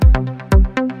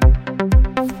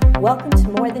Welcome to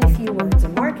More Than a Few Words, a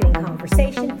marketing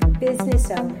conversation for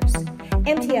business owners.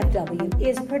 MTFW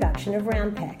is a production of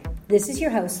Round Peg. This is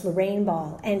your host, Lorraine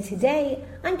Ball, and today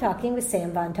I'm talking with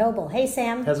Sam Von Tobel. Hey,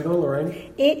 Sam. How's it going,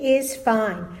 Lorraine? It is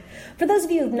fine. For those of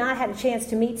you who have not had a chance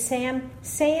to meet Sam,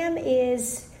 Sam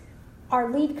is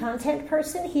our lead content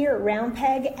person here at Round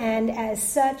Peg, and as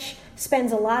such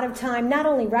spends a lot of time not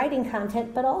only writing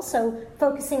content but also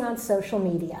focusing on social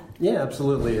media. Yeah,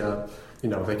 absolutely.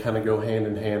 They kind of go hand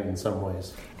in hand in some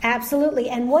ways. Absolutely.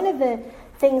 And one of the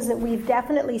things that we've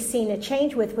definitely seen a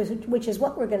change with, which is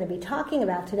what we're going to be talking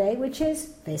about today, which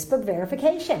is Facebook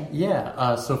verification.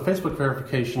 Yeah, so Facebook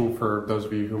verification, for those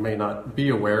of you who may not be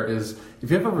aware, is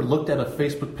if you've ever looked at a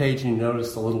Facebook page and you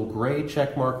notice a little gray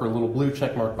check mark or a little blue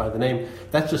check mark by the name,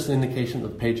 that's just an indication that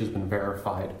the page has been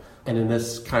verified. And in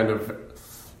this kind of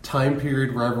time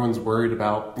period where everyone's worried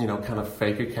about, kind of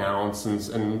fake accounts and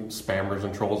spammers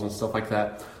and trolls and stuff like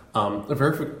that,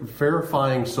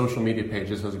 verifying social media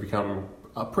pages has become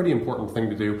a pretty important thing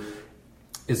to do.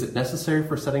 Is it necessary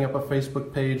for setting up a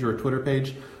Facebook page or a Twitter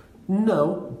page?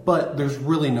 No, but there's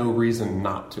really no reason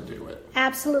not to do it.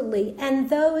 Absolutely. And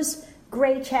those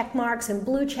gray check marks and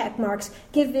blue check marks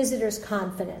give visitors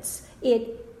confidence.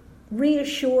 It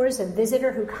reassures a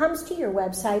visitor who comes to your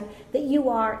website that you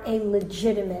are a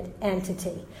legitimate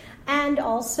entity. And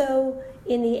also,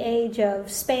 in the age of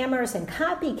spammers and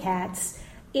copycats,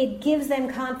 it gives them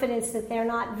confidence that they're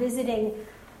not visiting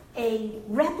a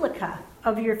replica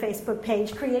of your Facebook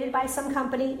page created by some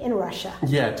company in Russia.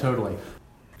 Yeah, totally.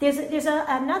 There's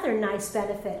another nice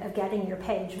benefit of getting your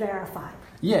page verified.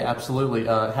 Yeah, absolutely.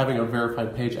 Having a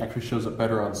verified page actually shows up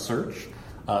better on search.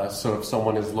 So if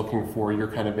someone is looking for your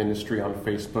kind of industry on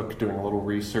Facebook, doing a little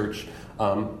research,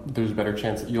 there's a better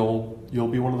chance that you'll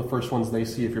be one of the first ones they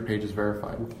see if your page is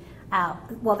verified.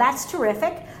 Well, that's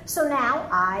terrific. So now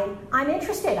I'm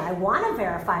interested. I want to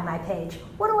verify my page.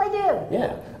 What do I do?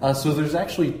 Yeah. So there's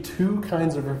actually two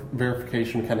kinds of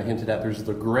verification kind of hinted at. There's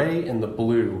the gray and the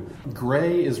blue.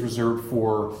 Gray is reserved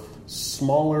for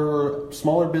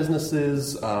smaller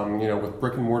businesses, with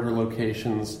brick and mortar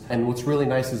locations. And what's really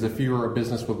nice is if you're a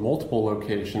business with multiple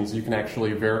locations, you can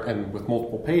actually and with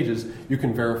multiple pages, you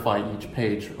can verify each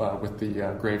page with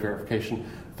the gray verification.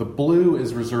 The blue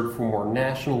is reserved for more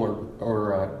national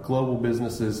or global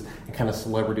businesses and kind of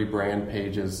celebrity brand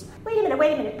pages. Wait a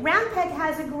minute. Round Peg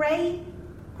has a gray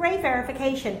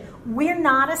verification. We're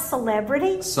not a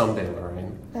celebrity? Someday,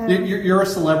 Lorraine. You're a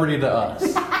celebrity to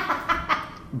us.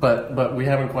 But we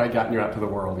haven't quite gotten you out to the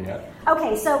world yet.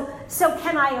 Okay, so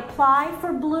can I apply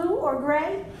for blue or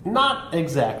gray? Not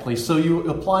exactly. So you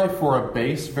apply for a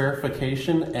base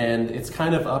verification, and it's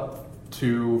kind of up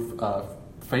to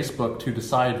Facebook to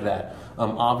decide that.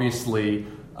 Obviously,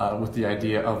 with the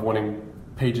idea of wanting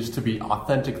pages to be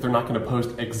authentic, they're not going to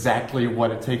post exactly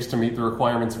what it takes to meet the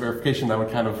requirements of verification. That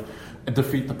would kind of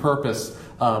defeat the purpose.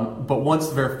 But once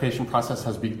the verification process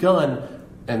has begun,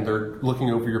 and they're looking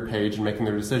over your page and making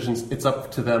their decisions, it's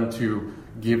up to them to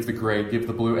give the gray, give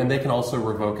the blue, and they can also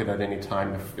revoke it at any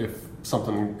time if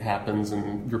something happens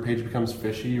and your page becomes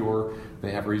fishy or they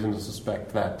have reason to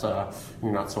suspect that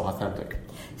you're not so authentic.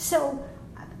 So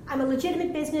I'm a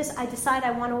legitimate business. I decide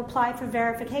I want to apply for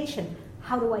verification.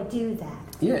 How do I do that?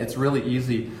 Yeah, it's really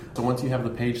easy. So once you have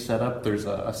the page set up, there's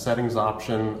a settings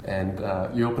option, and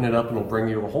you open it up and it'll bring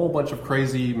you a whole bunch of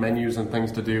crazy menus and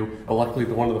things to do. But luckily,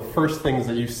 one of the first things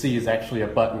that you see is actually a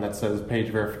button that says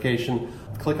page verification.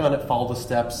 Click on it, follow the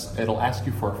steps. It'll ask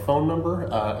you for a phone number,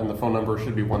 and the phone number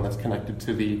should be one that's connected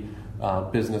to the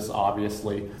business,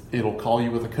 obviously. It'll call you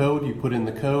with a code. You put in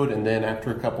the code, and then after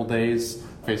a couple days,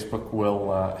 Facebook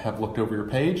will have looked over your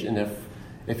page, and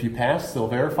if you pass, they'll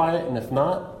verify it, and if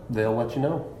not, they'll let you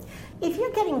know. If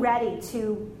you're getting ready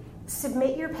to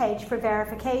submit your page for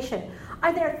verification,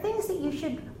 are there things that you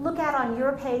should look at on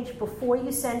your page before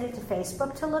you send it to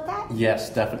Facebook to look at? Yes,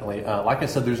 definitely. Like I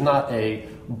said, there's not a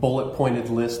bullet-pointed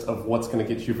list of what's going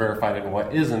to get you verified and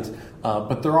what isn't,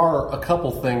 but there are a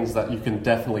couple things that you can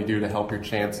definitely do to help your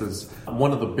chances.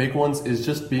 One of the big ones is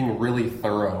just being really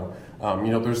thorough.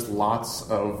 There's lots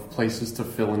of places to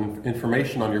fill in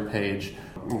information on your page.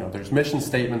 There's mission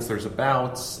statements, there's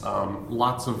abouts,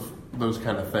 lots of those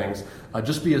kind of things.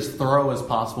 Just be as thorough as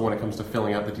possible when it comes to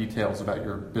filling out the details about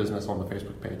your business on the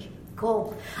Facebook page.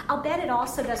 Cool. I'll bet it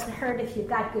also doesn't hurt if you've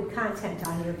got good content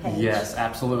on your page. Yes,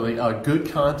 absolutely. Good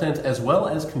content as well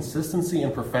as consistency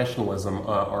and professionalism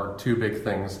are two big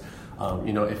things.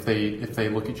 If they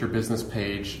look at your business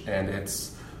page and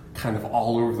it's kind of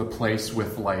all over the place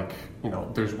with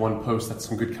there's one post that's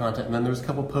some good content, and then there's a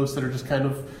couple posts that are just kind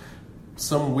of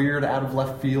some weird out of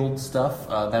left field stuff,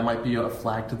 that might be a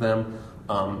flag to them.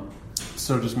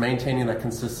 So just maintaining that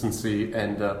consistency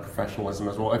and professionalism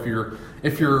as well.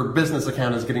 If your business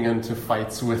account is getting into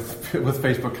fights with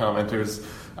Facebook commenters,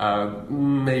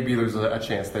 maybe there's a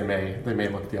chance they may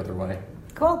look the other way.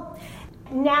 Cool.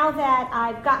 Now that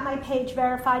I've got my page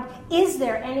verified, is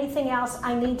there anything else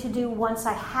I need to do once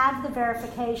I have the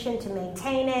verification to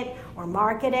maintain it or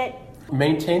market it?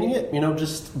 Maintaining it,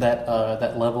 just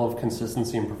that level of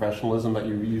consistency and professionalism that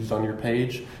you used on your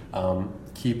page.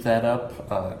 Keep that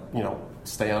up.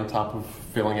 Stay on top of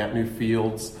filling out new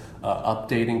fields,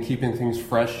 updating, keeping things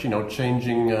fresh.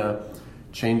 Changing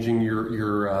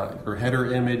your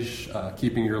header image,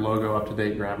 keeping your logo up to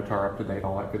date, your avatar up to date,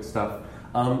 all that good stuff.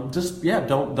 Don't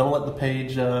let the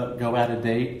page go out of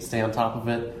date. Stay on top of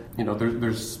it.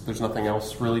 There's nothing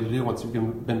else really to do once you've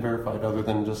been verified other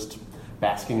than just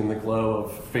basking in the glow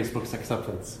of Facebook's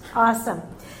acceptance. Awesome.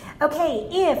 Okay,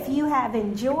 if you have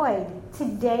enjoyed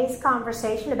today's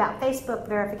conversation about Facebook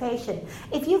verification,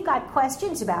 if you've got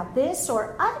questions about this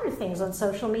or other things on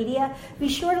social media, be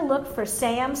sure to look for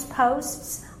Sam's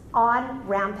posts on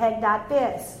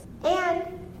roundpeg.biz.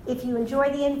 And if you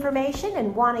enjoy the information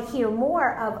and want to hear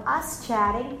more of us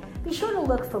chatting, be sure to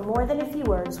look for More Than a Few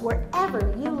Words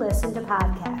wherever you listen to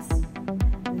podcasts.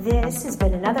 This has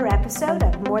been another episode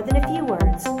of More Than a Few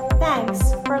Words.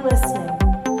 Thanks for listening.